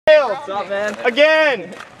What's up, man?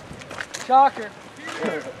 Again! Shocker.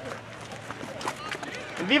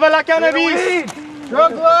 Viva la cannabis!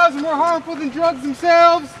 Drug laws are more harmful than drugs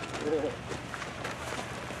themselves.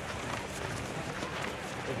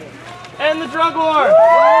 End the drug war!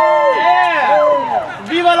 Yeah!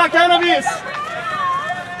 Viva la cannabis!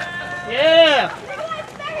 Yeah!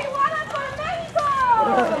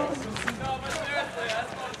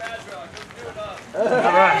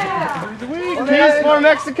 Peace for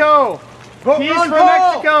Mexico! Peace for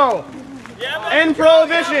Mexico! Yeah, End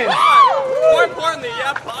prohibition! More importantly,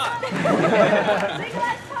 yeah, pot.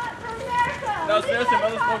 Legalize pot for America! No, seriously,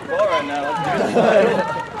 I'm smoking ball right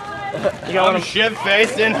now. You got one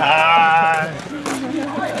shit-faced and high.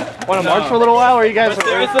 Want to march for a little while? Or are you guys?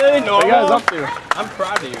 Seriously, no. What are you guys up to? I'm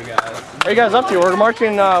proud of you guys. What are you guys up to? We're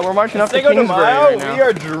marching up to Cinco de Kingsbury Mayo, right now. we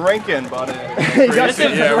are drinking, buddy. This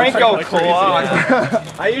is Drinko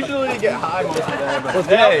clock. I usually get high most of the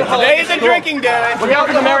day, but today's a drinking day. Look out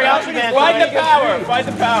for the mariachi band. Fight the power, fight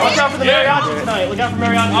the power. Look out for the mariachi tonight. Look out for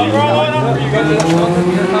mariachi. I'm rolling up for you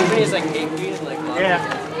guys. Your company is like Hate like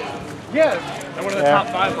Yeah. I'm one of the top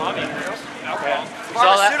 5 lobbying girls. Alcohol.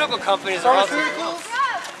 pharmaceutical companies are also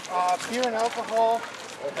Pharmaceuticals, beer and alcohol,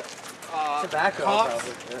 tobacco. cops,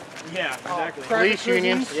 Yeah, exactly. Police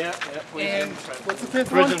unions. Yeah, and what's the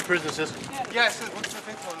fifth one? Prison system. Yeah, I said, what's the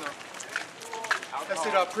fifth one though? I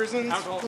said prisons.